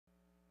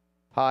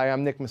Hi,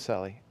 I'm Nick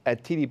Maselli.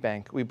 At TD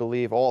Bank, we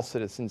believe all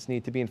citizens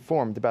need to be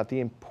informed about the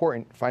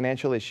important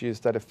financial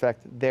issues that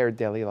affect their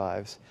daily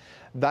lives.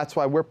 That's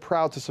why we're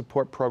proud to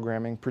support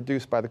programming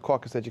produced by the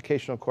Caucus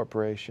Educational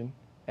Corporation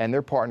and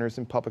their partners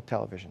in public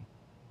television.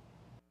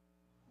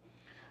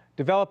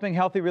 Developing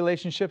healthy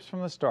relationships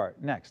from the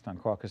start, next on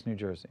Caucus, New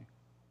Jersey.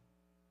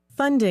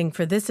 Funding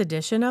for this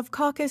edition of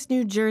Caucus,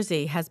 New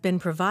Jersey has been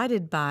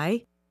provided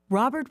by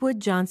Robert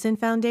Wood Johnson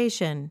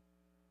Foundation,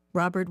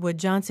 Robert Wood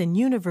Johnson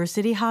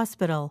University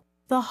Hospital,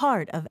 the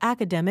heart of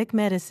academic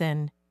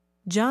medicine,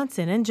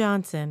 Johnson &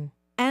 Johnson,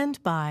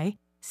 and by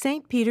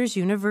St. Peter's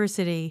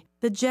University,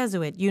 the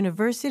Jesuit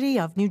University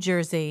of New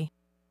Jersey.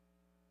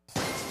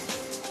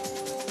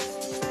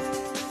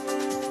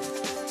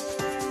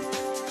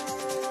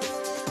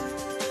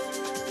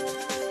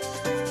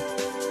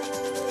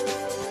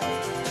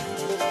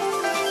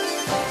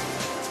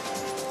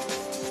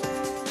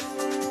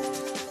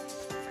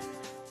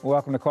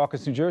 Welcome to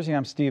Caucus, New Jersey.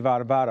 I'm Steve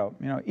Adubato.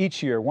 You know,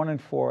 each year, 1 in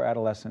 4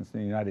 adolescents in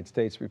the United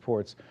States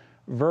reports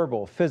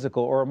verbal,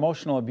 physical, or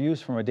emotional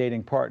abuse from a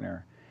dating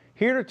partner.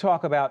 Here to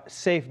talk about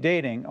safe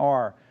dating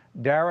are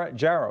Dara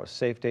Jaros,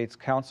 Safe Dates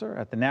Counselor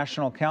at the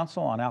National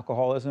Council on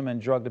Alcoholism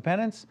and Drug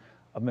Dependence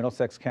of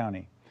Middlesex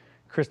County,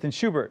 Kristen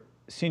Schubert,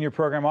 Senior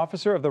Program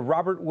Officer of the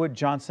Robert Wood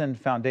Johnson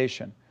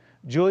Foundation,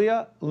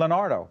 Julia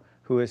Leonardo,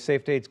 who is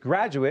Safe Dates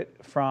graduate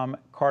from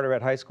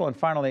Carteret High School, and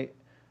finally,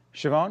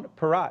 Siobhan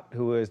Peratt,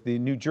 who is the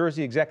New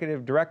Jersey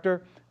Executive Director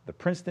of the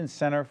Princeton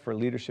Center for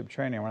Leadership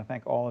Training. I want to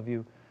thank all of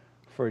you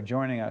for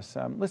joining us.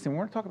 Listen, we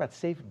want to talk about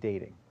safe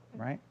dating,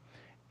 right?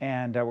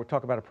 And we'll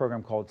talk about a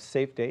program called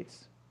Safe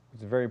Dates.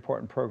 It's a very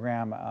important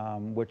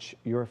program, which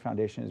your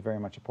foundation is very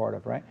much a part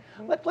of, right?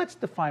 Let's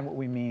define what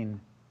we mean.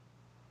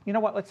 You know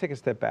what? Let's take a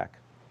step back.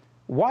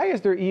 Why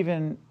is there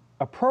even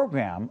a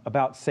program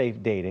about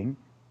safe dating?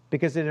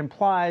 Because it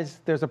implies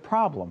there's a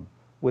problem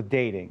with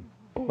dating.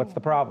 What's the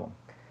problem?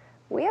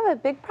 We have a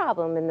big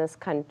problem in this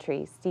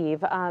country,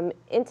 Steve.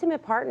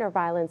 Intimate partner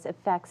violence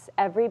affects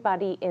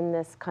everybody in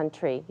this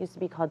country. It used to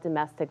be called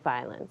domestic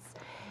violence.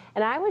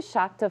 And I was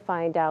shocked to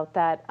find out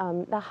that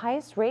the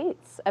highest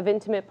rates of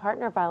intimate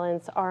partner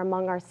violence are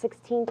among our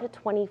 16 to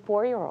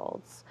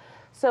 24-year-olds.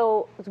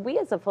 So we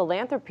as a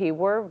philanthropy,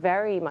 we're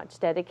very much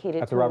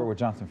dedicated at the Robert Wood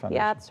Johnson Foundation.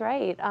 Yeah, that's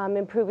right.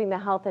 Improving the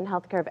health and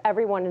healthcare of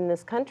everyone in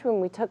this country.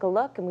 And we took a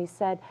look and we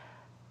said,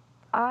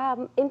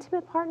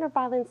 intimate partner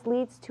violence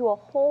leads to a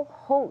whole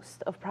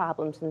host of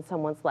problems in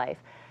someone's life.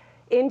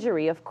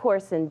 Injury, of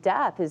course, and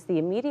death is the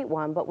immediate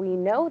one, but we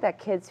know that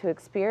kids who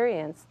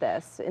experience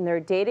this in their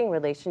dating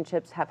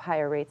relationships have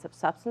higher rates of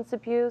substance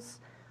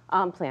abuse,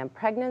 unplanned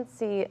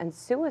pregnancy, and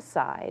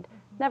suicide.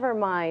 Never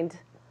mind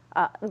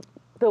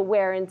the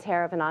wear and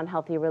tear of an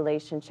unhealthy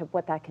relationship,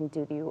 what that can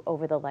do to you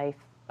over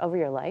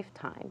your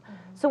lifetime.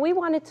 So we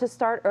wanted to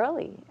start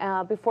early,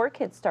 before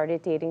kids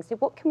started dating. So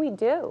what can we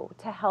do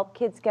to help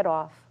kids get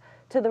off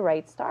to the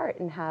right start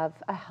and have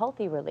a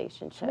healthy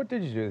relationship? So what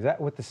did you do? Is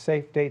that what the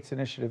Safe Dates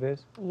Initiative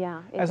is?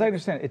 Yeah. As I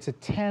understand it, it's a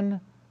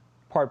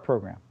 10-part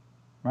program,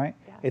 right?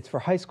 Yes. It's for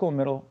high school and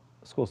middle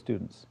school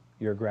students.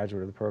 You're a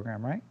graduate of the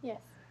program, right? Yes.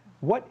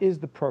 What is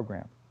the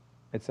program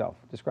itself?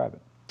 Describe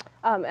it.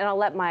 And I'll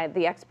let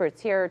the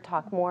experts here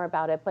talk more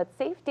about it, but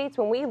Safe Dates,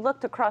 when we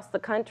looked across the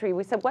country,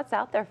 we said, what's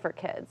out there for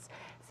kids?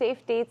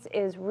 Safe Dates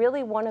is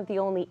really one of the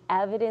only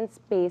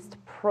evidence-based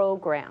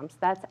programs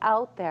that's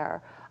out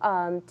there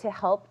to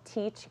help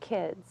teach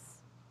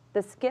kids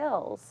the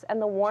skills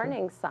and the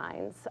warning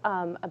signs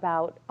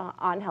about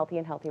unhealthy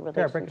and healthy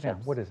relationships. Break it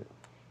down. What is it?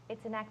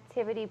 It's an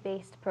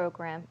activity-based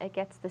program. It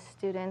gets the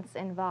students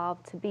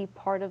involved to be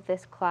part of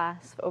this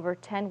class over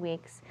 10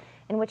 weeks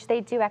in which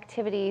they do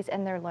activities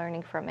and they're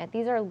learning from it.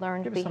 These are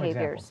learned Give us some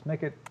behaviors.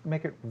 examples.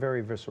 Make it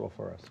very visceral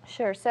for us.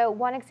 Sure. So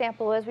one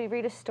example is we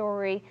read a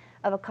story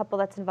of a couple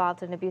that's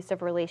involved in an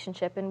abusive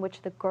relationship in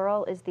which the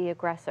girl is the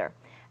aggressor.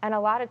 And a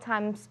lot of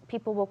times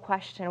people will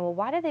question, well,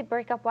 why did they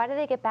break up? Why did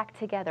they get back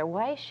together?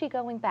 Why is she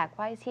going back?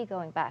 Why is he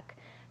going back?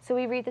 So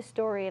we read the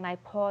story and I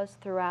pause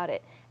throughout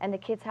it, and the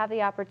kids have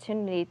the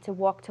opportunity to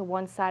walk to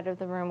one side of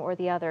the room or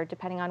the other,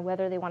 depending on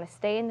whether they want to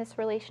stay in this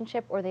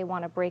relationship or they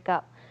want to break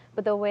up.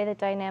 But the way the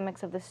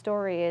dynamics of the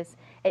story is,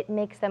 it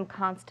makes them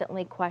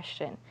constantly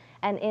question.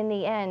 And in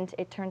the end,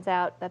 it turns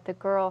out that the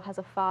girl has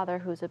a father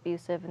who's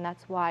abusive, and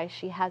that's why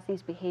she has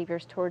these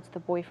behaviors towards the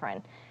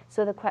boyfriend.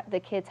 So the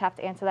kids have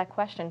to answer that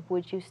question,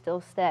 would you still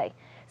stay?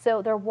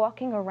 So they're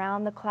walking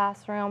around the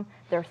classroom,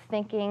 they're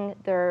thinking,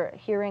 they're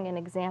hearing an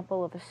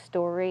example of a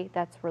story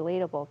that's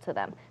relatable to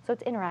them. So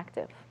it's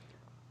interactive.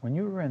 When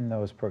you were in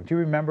those programs, do you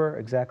remember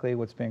exactly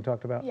what's being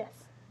talked about? Yes.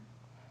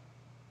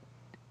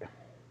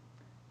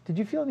 Did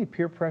you feel any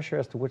peer pressure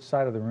as to which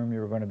side of the room you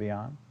were going to be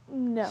on?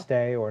 No.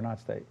 Stay or not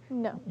stay?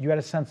 No. You had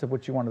a sense of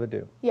what you wanted to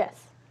do?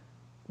 Yes.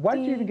 Why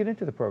did you even get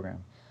into the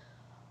program?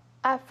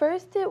 At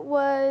first it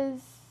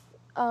was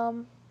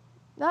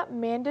not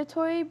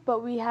mandatory,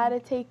 but we had to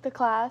take the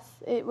class.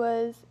 It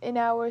was in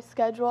our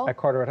schedule. At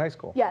Carteret High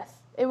School? Yes.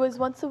 It was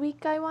once a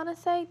week, I want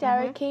to say.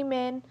 Dara came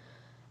in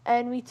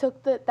and we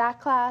took that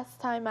class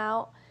time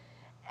out,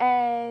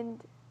 and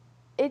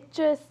it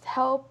just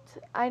helped,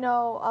 I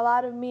know, a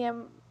lot of me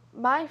and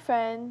my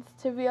friends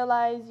to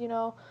realize, you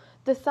know,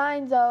 the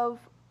signs of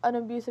an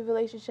abusive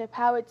relationship,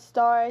 how it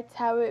starts,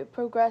 how it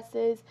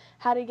progresses,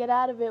 how to get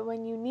out of it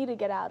when you need to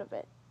get out of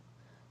it.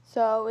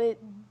 So it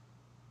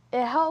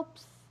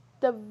helps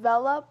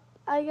develop,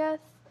 I guess,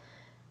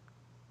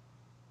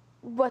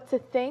 what to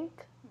think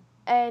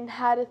and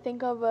how to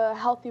think of a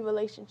healthy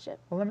relationship.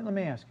 Well, let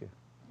me ask you,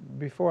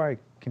 before I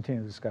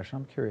continue the discussion,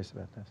 I'm curious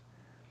about this.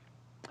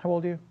 How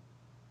old are you?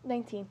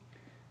 19.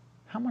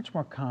 How much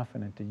more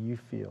confident do you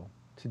feel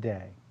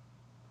today,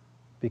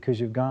 because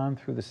you've gone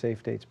through the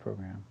Safe Dates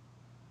program,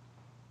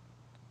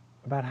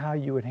 about how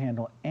you would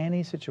handle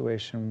any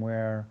situation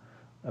where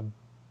an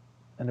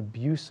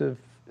abusive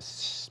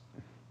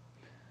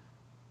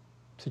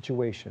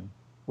situation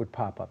would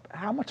pop up?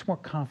 How much more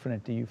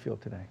confident do you feel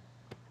today?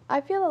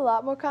 I feel a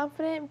lot more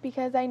confident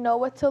because I know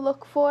what to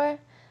look for.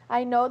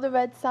 I know the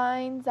red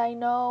signs. I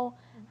know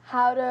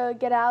how to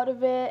get out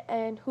of it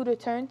and who to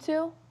turn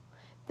to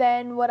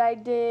than what I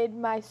did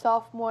my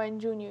sophomore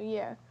and junior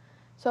year.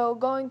 So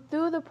going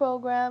through the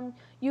program,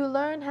 you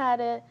learn how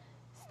to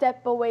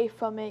step away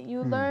from it.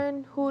 You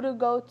learn who to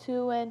go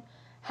to and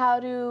how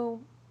to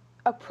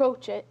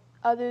approach it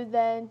other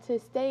than to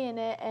stay in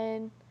it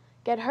and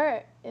get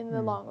hurt in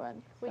the long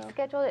run. We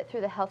scheduled it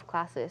through the health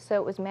classes, so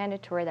it was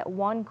mandatory that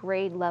one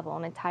grade level,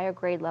 an entire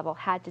grade level,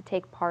 had to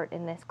take part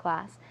in this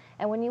class.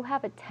 And when you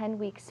have a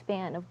 10-week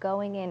span of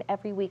going in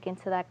every week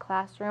into that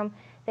classroom,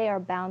 they are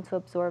bound to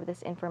absorb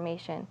this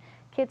information.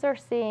 Kids are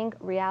seeing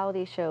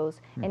reality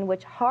shows in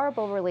which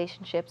horrible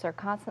relationships are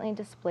constantly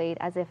displayed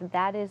as if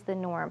that is the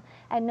norm,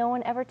 and no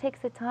one ever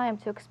takes the time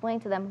to explain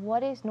to them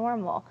what is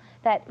normal,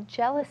 that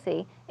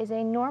jealousy is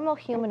a normal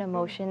human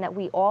emotion that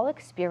we all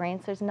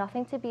experience. There's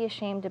nothing to be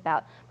ashamed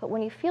about. But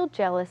when you feel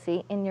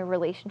jealousy in your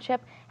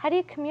relationship, how do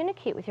you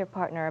communicate with your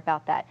partner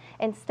about that?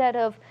 Instead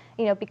of,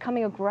 you know,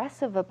 becoming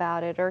aggressive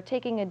about it or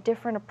taking a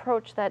different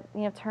approach that,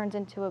 you know, turns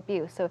into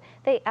abuse. So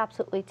they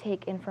absolutely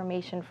take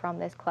information from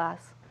this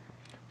class.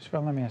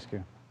 Shabelle, let me ask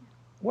you,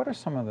 what are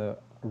some of the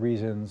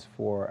reasons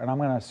for, and I'm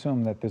going to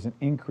assume that there's an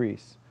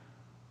increased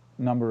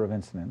number of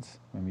incidents.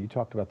 I mean, you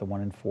talked about the 1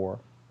 in 4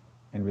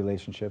 in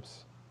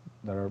relationships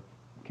that are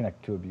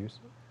connected to abuse.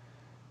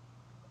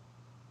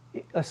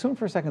 Assume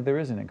for a second there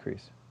is an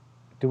increase.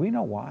 Do we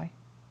know why?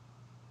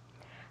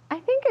 I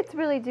think it's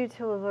really due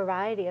to a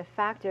variety of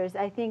factors.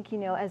 I think, you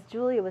know, as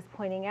Julia was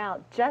pointing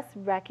out, just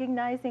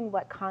recognizing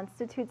what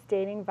constitutes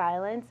dating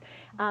violence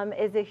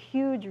is a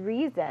huge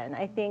reason.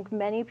 I think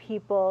many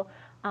people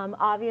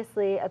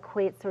obviously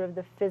equate sort of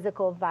the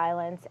physical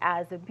violence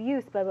as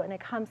abuse, but when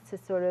it comes to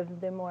sort of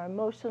the more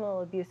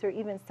emotional abuse or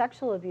even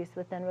sexual abuse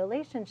within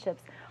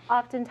relationships,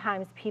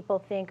 oftentimes people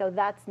think, oh,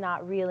 that's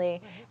not really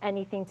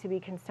anything to be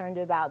concerned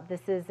about.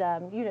 This is,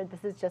 you know,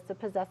 this is just a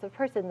possessive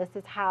person. This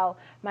is how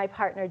my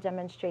partner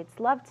demonstrates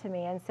love to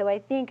me. And so I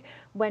think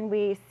when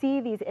we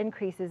see these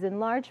increases, in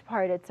large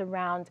part, it's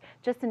around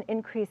just an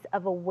increase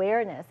of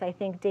awareness. I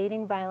think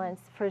dating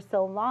violence for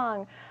so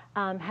long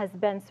has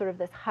been sort of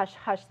this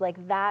hush-hush, like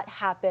that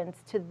happens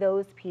to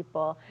those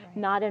people,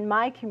 not in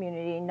my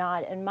community,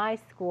 not in my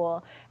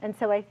school. And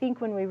so I think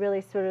when we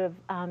really sort of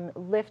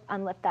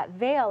unlift that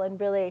veil and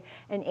really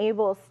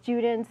enable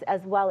students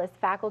as well as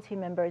faculty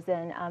members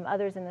and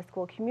others in the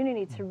school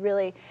community to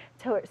really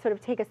sort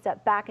of take a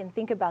step back and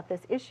think about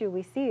this issue,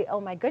 we see, oh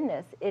my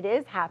goodness, it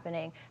is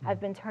happening. I've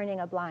been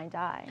turning a blind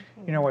eye.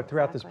 You know what,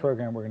 throughout this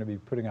program, we're going to be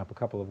putting up a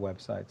couple of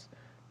websites.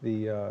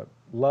 The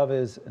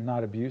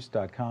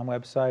loveisnotabuse.com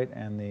website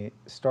and the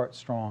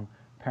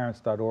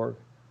startstrongparents.org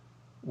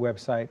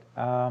website.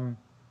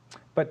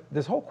 But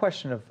this whole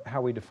question of how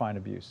we define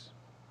abuse,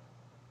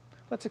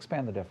 let's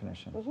expand the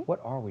definition.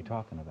 What are we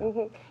talking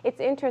about?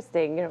 It's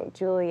interesting, you know,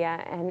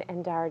 Julia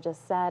and Dara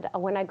just said,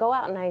 when I go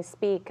out and I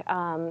speak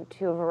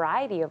to a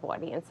variety of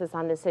audiences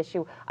on this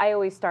issue, I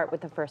always start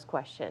with the first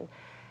question.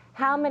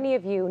 How many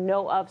of you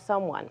know of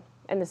someone,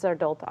 and this is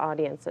adult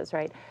audiences,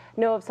 right,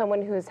 know of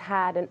someone who's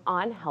had an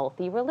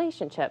unhealthy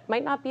relationship?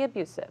 Might not be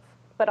abusive,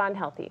 but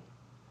unhealthy.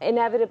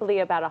 Inevitably,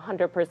 about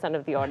 100%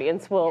 of the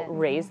audience will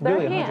raise their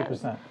Really, hand.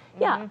 100%.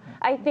 Yeah,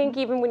 I think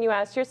even when you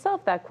ask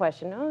yourself that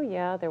question, oh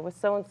yeah, there was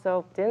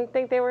so-and-so, didn't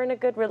think they were in a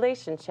good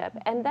relationship.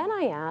 And then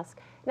I ask,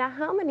 now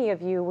how many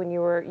of you, when you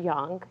were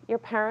young, your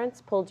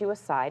parents pulled you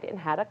aside and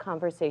had a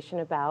conversation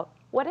about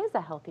what is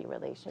a healthy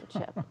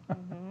relationship?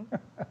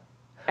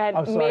 And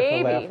I'm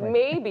sorry for laughing.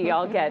 maybe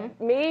I'll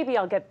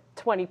get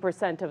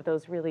 20% of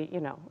those really, you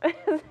know,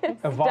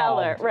 Evolved.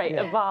 stellar, right?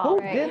 Yeah.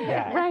 Evolved. Who did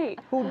that? Right.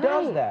 Who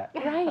does that?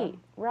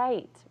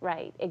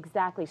 Right.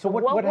 Exactly. So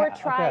what we're okay,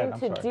 trying I'm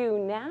to sorry. do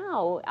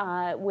now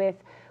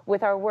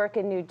with our work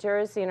in New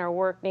Jersey and our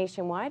work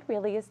nationwide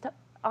really is to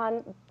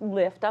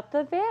lift up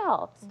the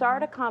veil,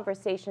 start a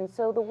conversation.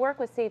 So the work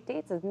with Safe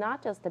Dates is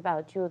not just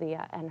about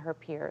Julia and her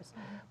peers,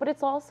 but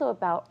it's also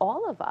about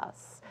all of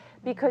us.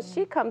 Because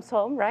she comes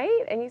home,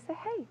 right? And you say,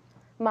 hey,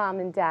 mom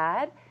and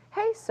dad,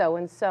 hey,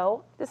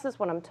 so-and-so, this is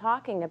what I'm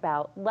talking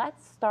about.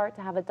 Let's start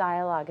to have a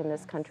dialogue in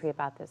this country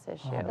about this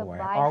issue. Oh, boy.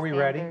 Are we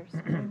ready?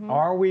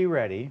 Are we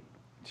ready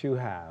to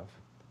have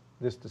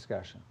this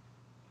discussion?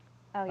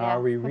 Oh, yeah.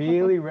 Are we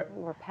really?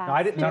 We're past No,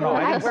 I didn't. No, no,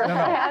 I didn't. We're No, no.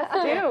 past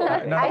due. No,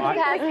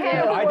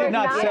 no, I did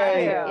not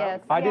say.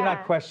 Yes. I did Yeah.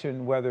 not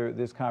question whether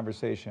this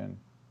conversation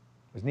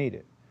was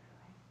needed.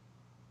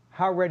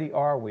 How ready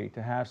are we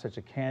to have such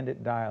a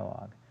candid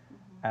dialogue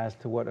as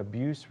to what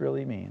abuse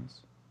really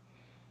means?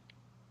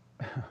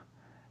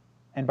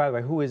 And by the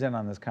way, who is in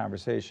on this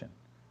conversation?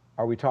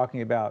 Are we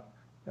talking about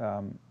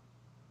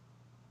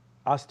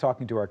us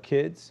talking to our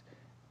kids,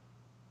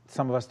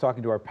 some of us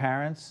talking to our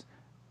parents,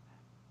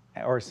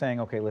 or saying,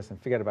 okay, listen,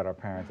 forget about our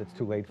parents, it's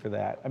too late for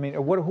that? I mean,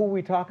 who are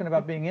we talking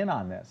about being in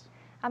on this?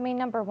 I mean,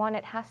 number one,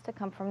 it has to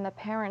come from the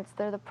parents.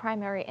 They're the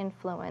primary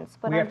influence.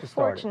 But We have to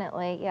start it.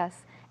 unfortunately,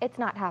 yes, it's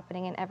not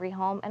happening in every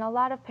home. And a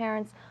lot of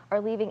parents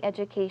are leaving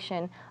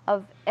education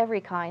of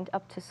every kind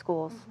up to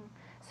schools.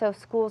 So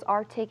schools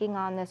are taking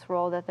on this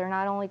role that they're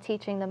not only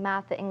teaching the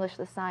math, the English,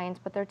 the science,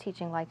 but they're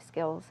teaching life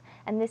skills.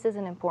 And this is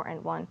an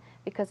important one,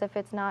 because if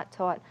it's not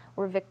taught,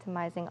 we're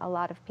victimizing a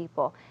lot of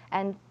people.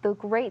 And the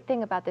great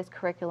thing about this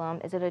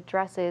curriculum is it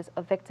addresses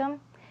a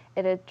victim,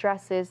 it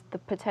addresses the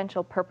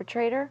potential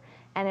perpetrator,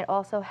 and it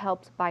also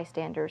helps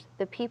bystanders,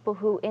 the people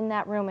who in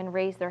that room and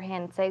raise their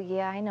hand and say,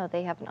 yeah, I know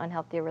they have an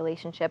unhealthy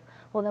relationship.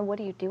 Well, then what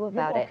do you do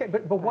about Okay,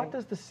 it? but what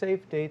does the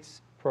Safe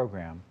Dates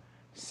program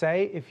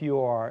say if you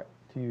are,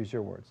 to use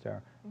your words,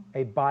 Dara,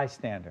 a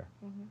bystander?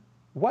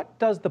 What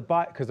does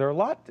because there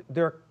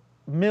are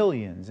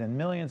millions and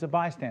millions of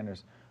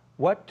bystanders.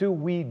 What do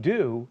we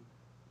do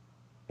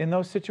in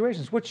those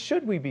situations? What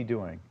should we be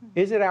doing?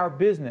 Is it our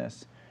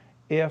business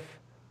if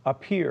a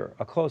peer,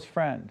 a close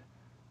friend,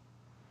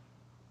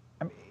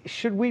 I mean,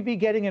 should we be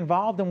getting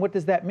involved, and what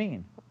does that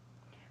mean?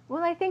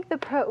 Well, I think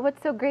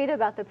what's so great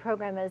about the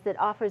program is it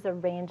offers a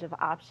range of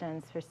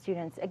options for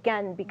students.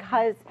 Again,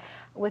 because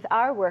with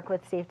our work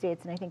with Safe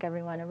Dates, and I think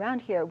everyone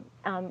around here,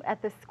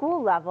 at the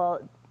school level,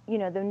 you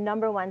know, the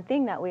number one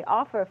thing that we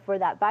offer for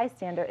that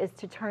bystander is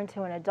to turn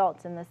to an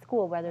adult in the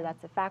school, whether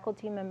that's a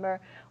faculty member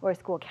or a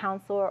school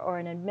counselor or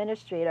an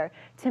administrator,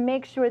 to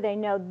make sure they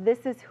know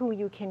this is who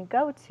you can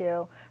go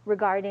to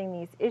regarding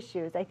these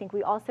issues. I think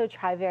we also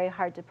try very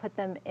hard to put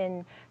them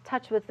in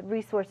touch with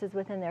resources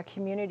within their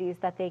communities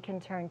that they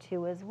can turn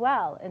to as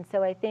well. And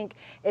so I think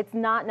it's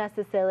not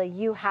necessarily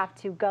you have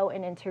to go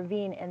and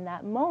intervene in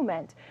that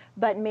moment,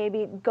 but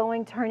maybe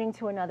turning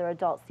to another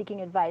adult,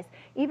 seeking advice,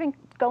 even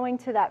going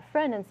to that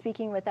friend and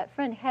speaking with that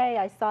friend, hey,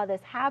 I saw this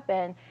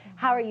happen.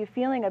 How are you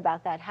feeling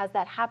about that? Has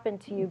that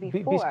happened to you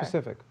before? Be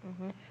specific.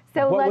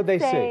 So What would they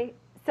say?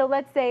 So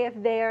let's say if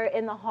they're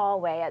in the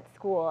hallway at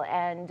school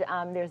and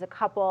there's a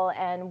couple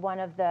and one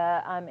of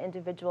the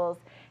individuals,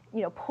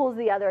 you know, pulls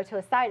the other to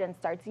a side and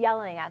starts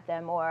yelling at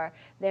them, or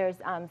there's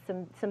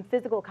some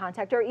physical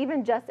contact, or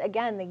even just,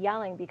 again, the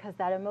yelling, because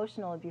that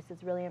emotional abuse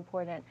is really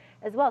important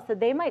as well. So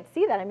they might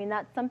see that. I mean,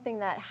 that's something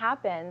that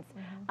happens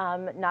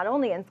not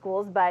only in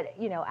schools, but,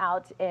 you know,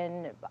 out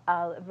in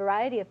a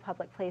variety of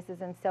public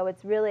places. And so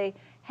it's really,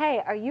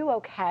 hey, are you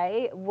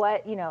okay?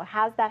 What, you know,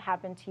 has that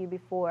happened to you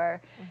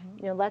before?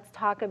 You know, let's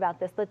talk about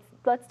this.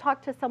 Let's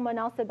talk to someone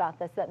else about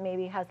this that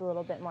maybe has a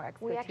little bit more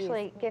expertise. We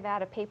actually give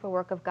out a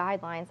paperwork of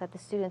guidelines that the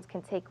students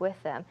can take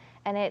with them,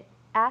 and it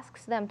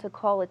asks them to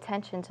call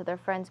attention to their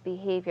friend's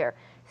behavior.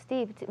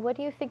 Steve, what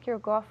do you think your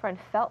girlfriend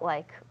felt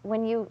like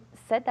when you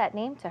said that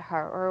name to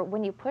her, or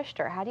when you pushed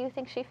her? How do you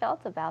think she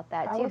felt about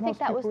that? Do you think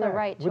that was the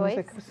right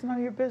choice? It's none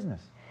of your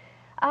business.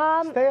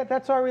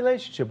 That's our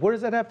relationship. What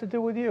does that have to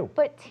do with you?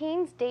 But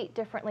teens date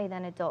differently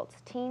than adults.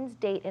 Teens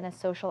date in a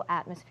social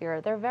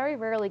atmosphere. They're very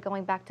rarely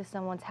going back to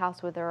someone's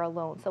house where they're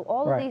alone. So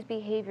all of these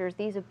behaviors,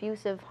 these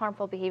abusive,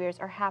 harmful behaviors,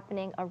 are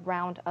happening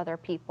around other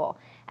people.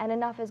 And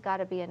enough has got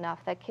to be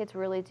enough. That kids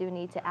really do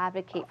need to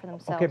advocate for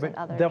themselves and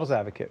others. Devil's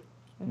advocate,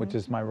 which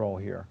is my role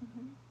here,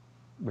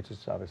 which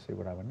is obviously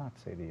what I would not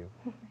say to you.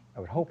 I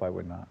would hope I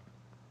would not.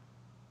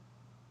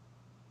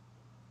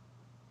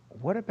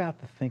 What about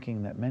the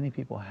thinking that many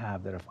people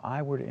have that if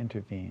I were to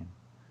intervene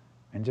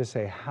and just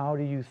say, how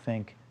do you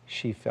think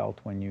she felt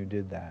when you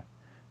did that,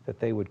 that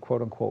they would,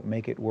 quote unquote,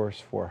 make it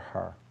worse for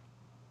her?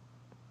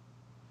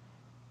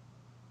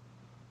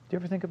 Do you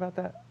ever think about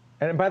that?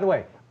 And by the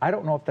way, I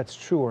don't know if that's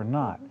true or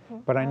not,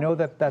 but I know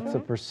that that's a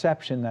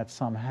perception that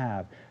some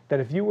have, that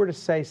if you were to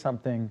say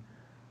something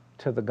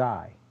to the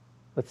guy,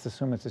 let's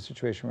assume it's a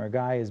situation where a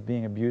guy is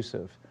being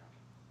abusive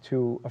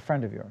to a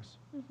friend of yours,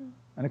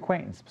 an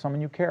acquaintance, someone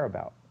you care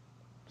about,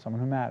 someone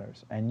who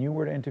matters, and you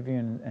were to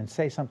intervene and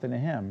say something to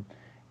him,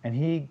 and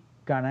he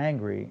got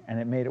angry and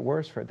it made it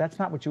worse for her, that's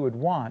not what you would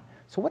want.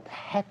 So what the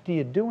heck do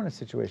you do in a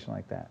situation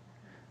like that?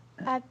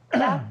 At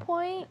that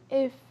point,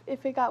 if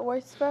it got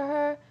worse for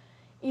her,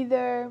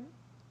 either